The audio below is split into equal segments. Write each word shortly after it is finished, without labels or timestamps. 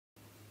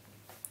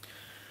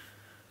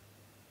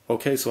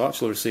Okay, so I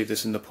actually received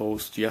this in the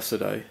post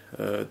yesterday.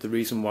 The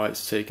reason why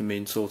it's taken me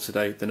until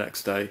today, the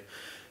next day,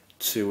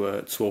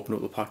 to open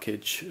up the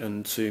package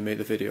and to make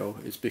the video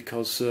is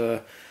because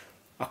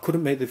I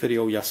couldn't make the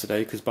video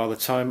yesterday because by the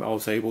time I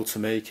was able to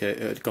make it,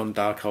 it had gone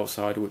dark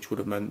outside, which would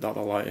have meant that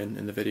the lighting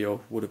in the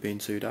video would have been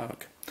too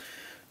dark.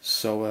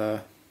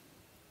 So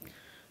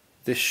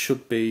this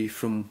should be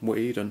from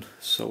Witeden,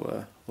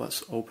 so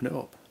let's open it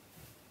up.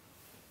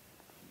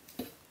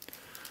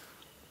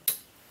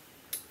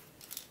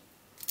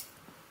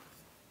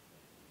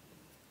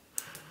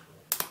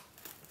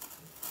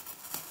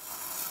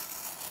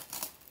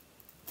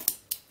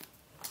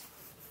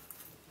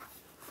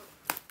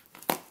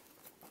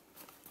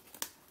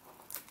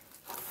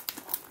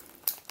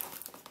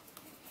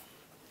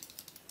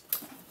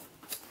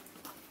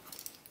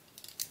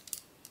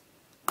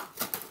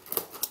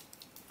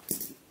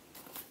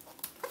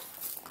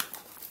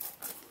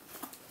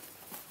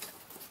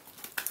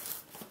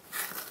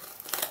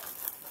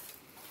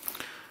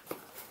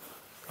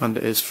 And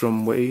it is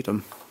from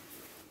Witeden.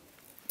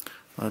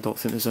 I don't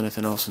think there's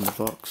anything else in the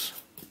box.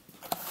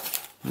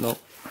 Nope.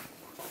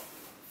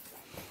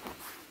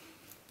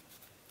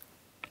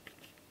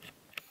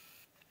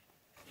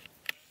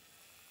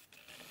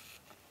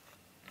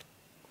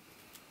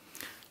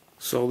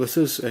 So this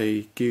is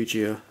a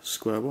GuoJia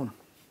Square one.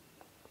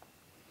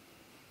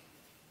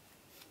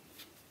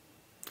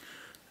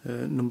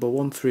 Number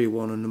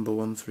 131 and number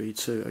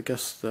 132. I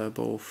guess they're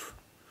both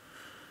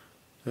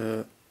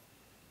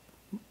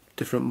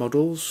different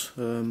models.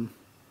 I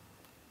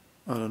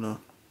don't know,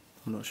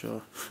 I'm not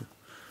sure.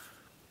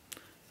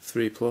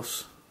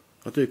 3+.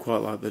 I do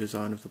quite like the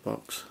design of the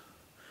box.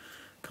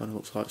 Kind of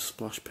looks like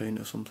splash paint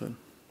or something.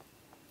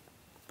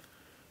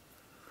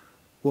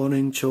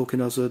 Warning,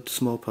 choking hazard,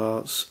 small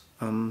parts,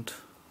 and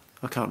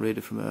I can't read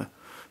it from here.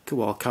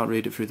 Well, I can't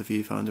read it through the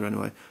viewfinder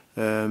anyway.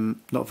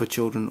 Not for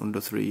children under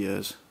 3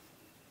 years.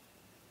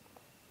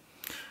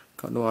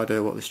 Got no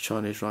idea what this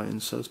Chinese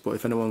writing says, but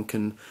if anyone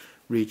can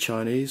read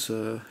Chinese,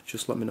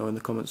 just let me know in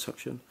the comment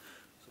section.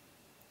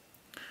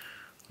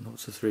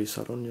 That's a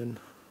 3-sad onion.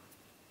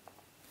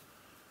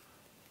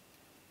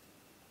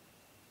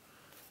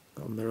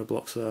 Got mirror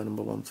blocks there,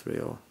 number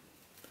 130.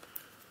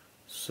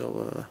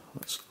 So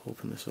let's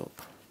open this up.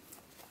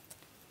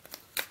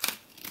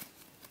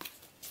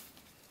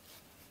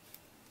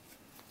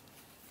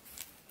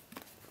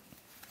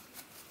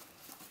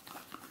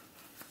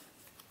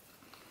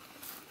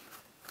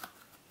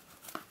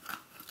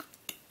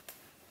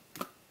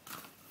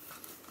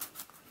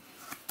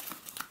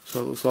 So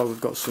it looks like we've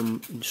got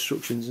some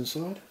instructions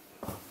inside.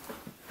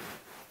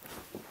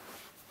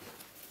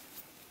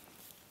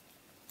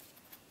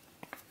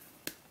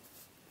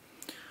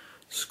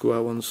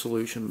 Square one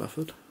solution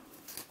method.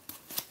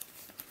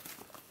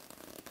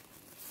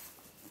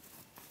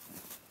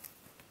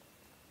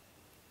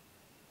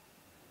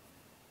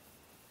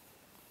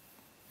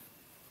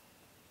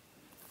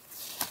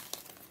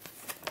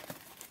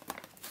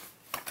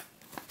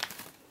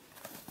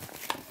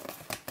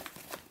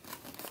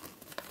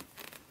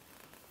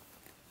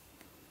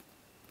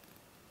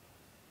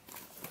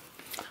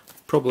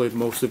 Probably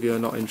most of you are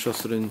not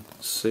interested in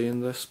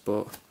seeing this,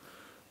 but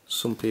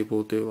some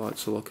people do like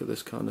to look at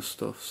this kind of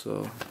stuff,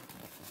 so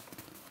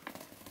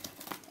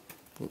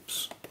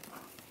oops.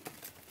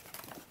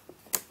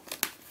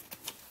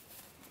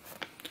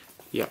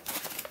 Yeah.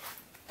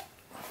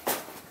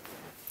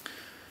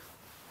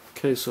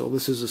 Okay, so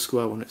this is the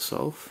square one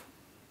itself.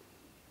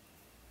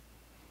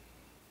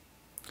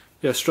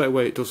 Yeah, straight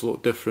away it does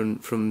look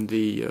different from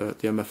the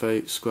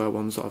MF8 square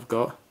ones that I've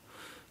got.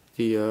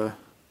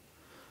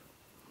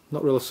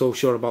 Not really so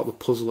sure about the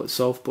puzzle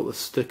itself, but the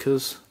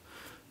stickers,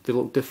 they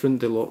look different.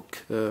 They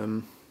look,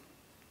 it's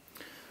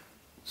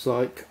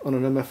like on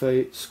an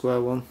MF8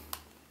 square one,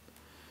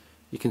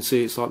 you can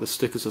see it's like the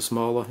stickers are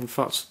smaller. In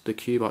fact, the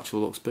cube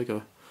actually looks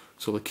bigger.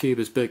 So the cube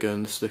is bigger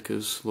and the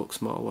stickers look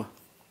smaller.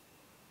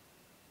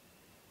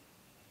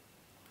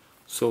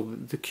 So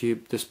the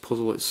cube, this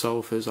puzzle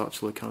itself is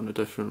actually kind of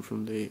different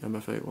from the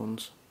MF8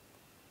 ones.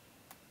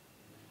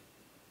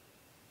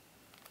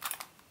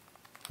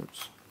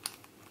 Oops.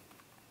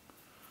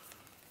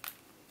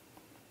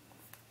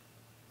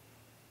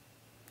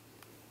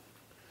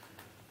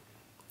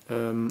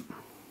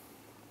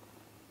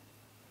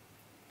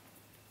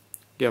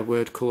 Yeah,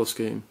 weird colour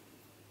scheme.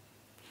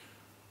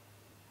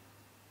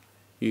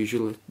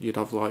 Usually you'd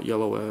have like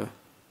yellow there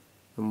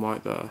and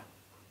white there,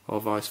 or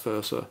vice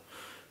versa.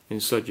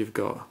 Instead you've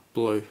got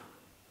blue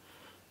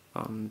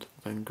and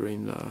then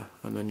green there,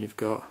 and then you've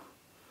got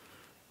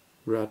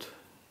red,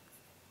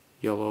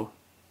 yellow,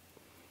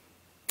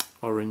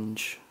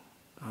 orange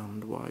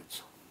and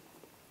white.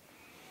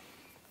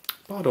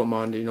 But I don't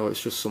mind, you know,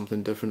 it's just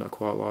something different I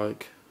quite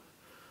like.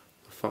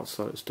 The fact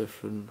that it's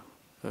different.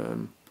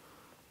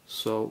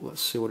 So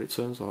let's see what it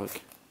turns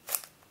like.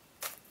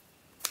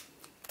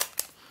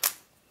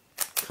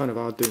 Kind of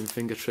hard doing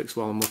finger tricks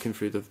while I'm looking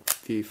through the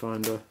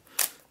viewfinder.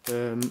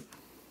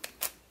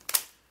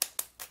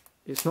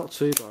 It's not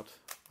too bad.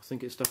 I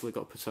think it's definitely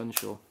got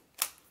potential.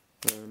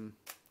 Kind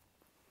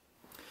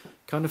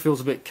Kind of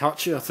feels a bit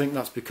catchy. I think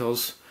that's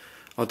because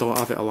I don't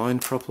have it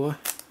aligned properly.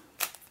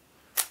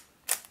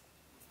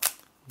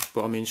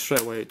 But I mean,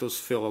 straight away it does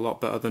feel a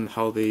lot better than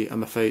how the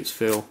MF8s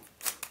feel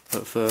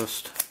at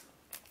first.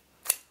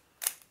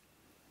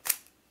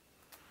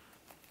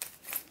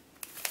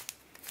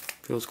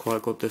 Feels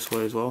quite good this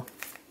way as well.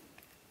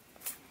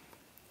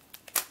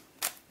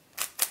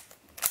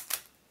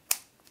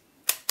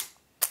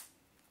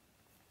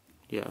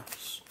 Yeah,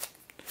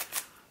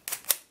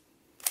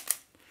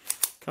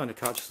 kind of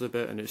catches a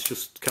bit, and it's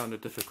just kind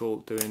of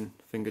difficult doing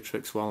finger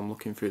tricks while I'm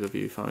looking through the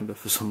viewfinder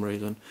for some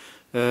reason.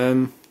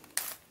 So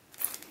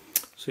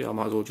yeah, I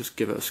might as well just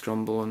give it a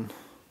scramble and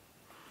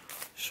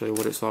show you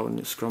what it's like when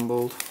it's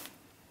scrambled.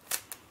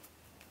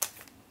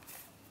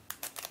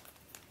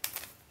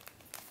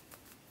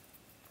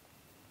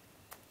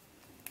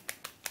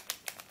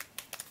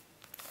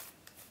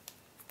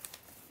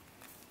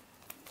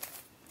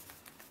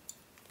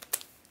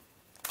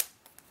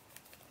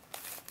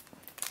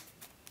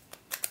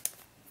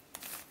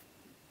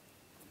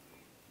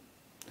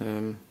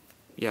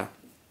 Yeah,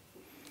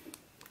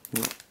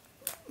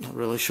 not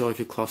really sure if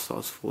you class that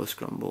as fully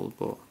scrambled,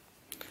 but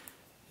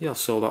yeah,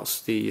 so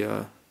that's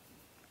the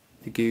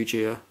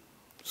GuoJia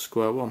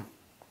Square one.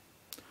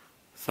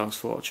 Thanks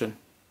for watching.